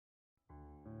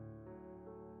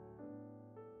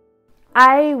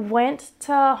I went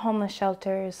to homeless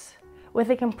shelters with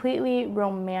a completely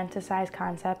romanticized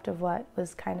concept of what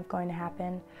was kind of going to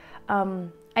happen. I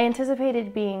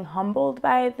anticipated being humbled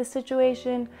by the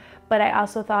situation, but I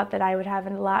also thought that I would have a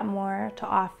lot more to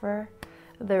offer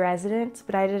the residents,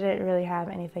 but I didn't really have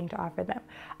anything to offer them.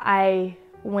 I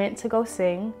went to go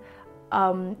sing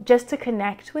just to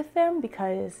connect with them,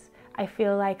 because I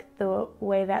feel like the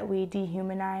way that we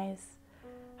dehumanize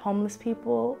homeless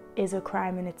people is a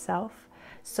crime in itself.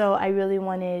 So I really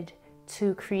wanted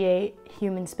to create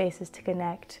human spaces to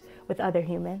connect with other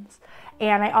humans.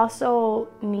 And I also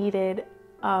needed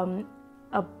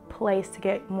a place to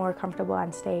get more comfortable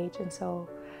on stage. And so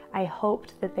I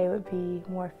hoped that they would be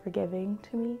more forgiving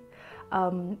to me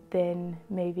than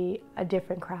maybe a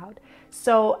different crowd.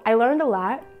 So I learned a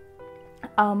lot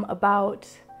about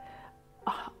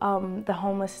the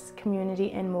homeless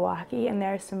community in Milwaukee, and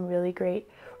there are some really great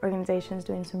organizations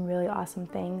doing some really awesome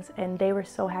things, and they were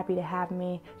so happy to have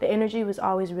me. The energy was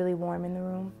always really warm in the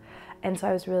room, and so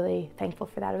I was really thankful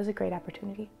for that. It was a great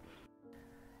opportunity.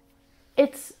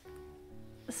 It's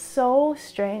so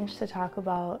strange to talk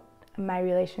about my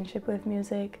relationship with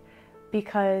music,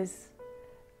 because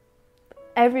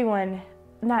everyone,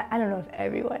 I don't know if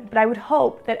everyone, but I would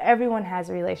hope that everyone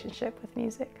has a relationship with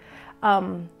music.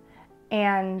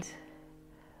 And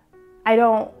I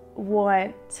don't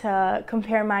want to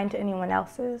compare mine to anyone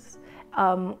else's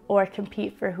or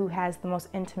compete for who has the most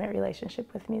intimate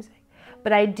relationship with music.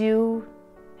 But I do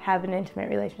have an intimate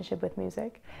relationship with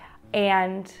music,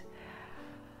 and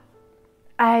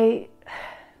I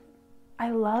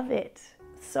love it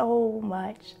so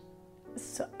much.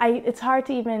 So it's hard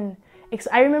to even.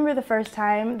 I remember the first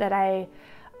time that I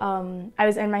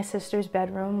was in my sister's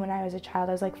bedroom when I was a child.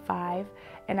 I was like 5,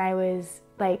 and I was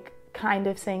like kind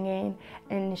of singing,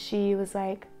 and she was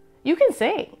like, "You can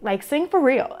sing, like sing for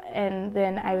real." And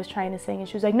then I was trying to sing, and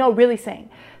she was like, "No, really sing."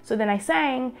 So then I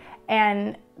sang,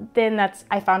 and then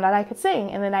I found out I could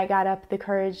sing, and then I got up the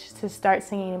courage to start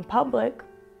singing in public.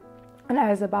 And I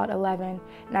was about 11,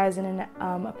 and I was in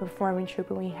a performing troupe,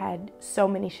 and we had so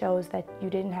many shows that you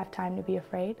didn't have time to be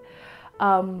afraid.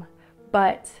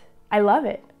 But I love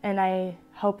it, and I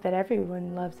hope that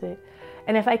everyone loves it.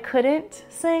 And if I couldn't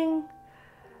sing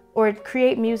or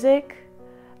create music,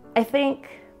 I think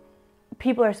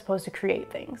people are supposed to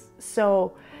create things.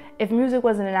 So if music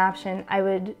wasn't an option,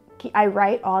 I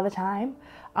write all the time,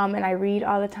 and I read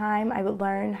all the time. I would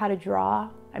learn how to draw.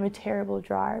 I'm a terrible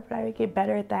drawer, but I would get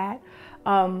better at that.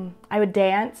 I would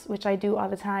dance, which I do all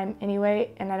the time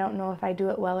anyway, and I don't know if I do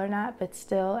it well or not, but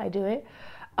still I do it.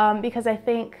 Because I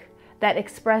think that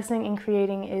expressing and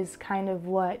creating is kind of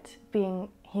what being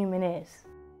human is.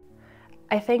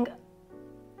 I think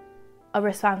a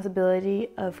responsibility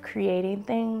of creating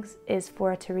things is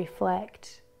for it to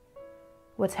reflect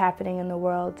what's happening in the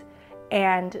world,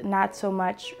 and not so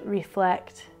much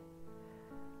reflect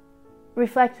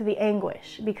the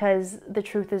anguish, because the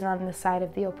truth is on the side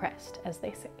of the oppressed, as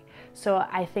they say. So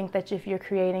I think that if you're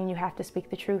creating, you have to speak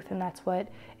the truth, and that's what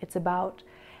it's about.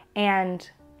 And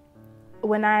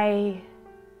when I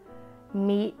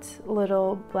meet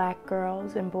little black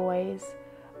girls and boys,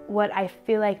 what I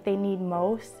feel like they need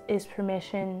most is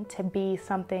permission to be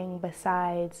something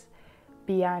besides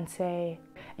Beyonce.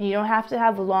 And you don't have to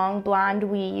have long blonde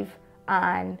weave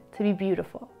on to be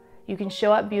beautiful. You can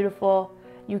show up beautiful.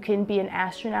 You can be an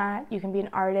astronaut, you can be an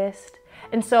artist.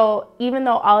 And so even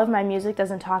though all of my music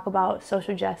doesn't talk about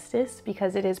social justice,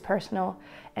 because it is personal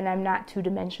and I'm not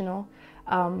two-dimensional,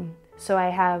 so I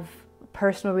have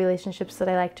personal relationships that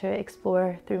I like to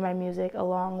explore through my music,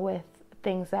 along with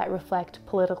things that reflect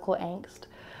political angst.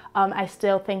 I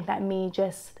still think that me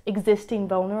just existing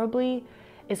vulnerably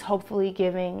is hopefully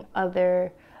giving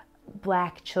other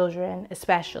black children,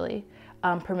 especially,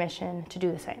 permission to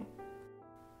do the same.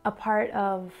 A part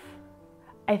of,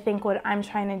 I think, what I'm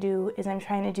trying to do is I'm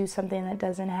trying to do something that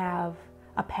doesn't have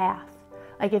a path.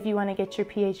 Like if you want to get your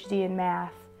PhD in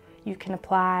math, you can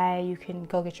apply, you can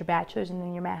go get your bachelor's and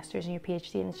then your master's and your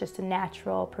PhD, and it's just a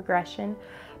natural progression.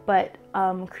 But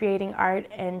creating art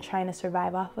and trying to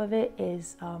survive off of it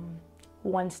is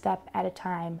one step at a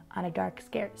time on a dark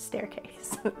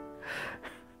staircase.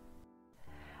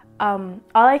 All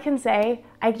I can say,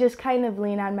 I just kind of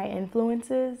lean on my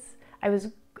influences.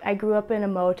 I grew up in a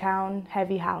Motown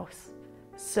heavy house,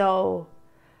 so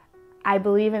I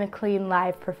believe in a clean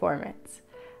live performance.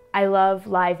 I love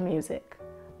live music,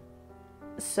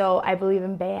 so I believe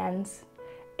in bands.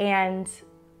 And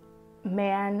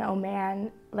man, oh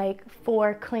man, like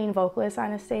 4 clean vocalists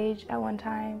on a stage at one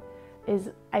time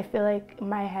I feel like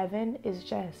my heaven is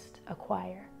just a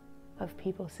choir of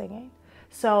people singing.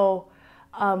 So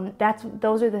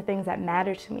those are the things that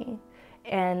matter to me.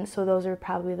 And so those are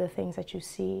probably the things that you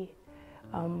see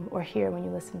or hear when you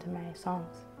listen to my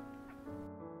songs.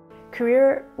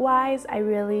 Career-wise, I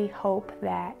really hope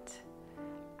that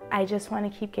I just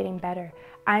want to keep getting better.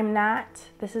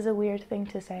 This is a weird thing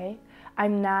to say,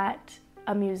 I'm not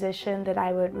a musician that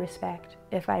I would respect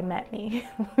if I met me.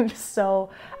 So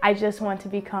I just want to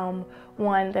become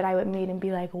one that I would meet and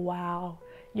be like, wow,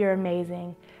 you're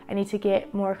amazing. I need to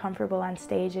get more comfortable on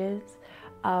stages.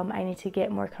 I need to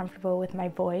get more comfortable with my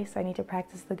voice. I need to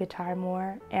practice the guitar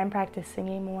more and practice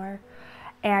singing more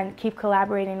and keep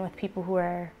collaborating with people who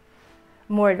are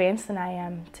more advanced than I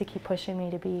am to keep pushing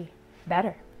me to be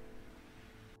better.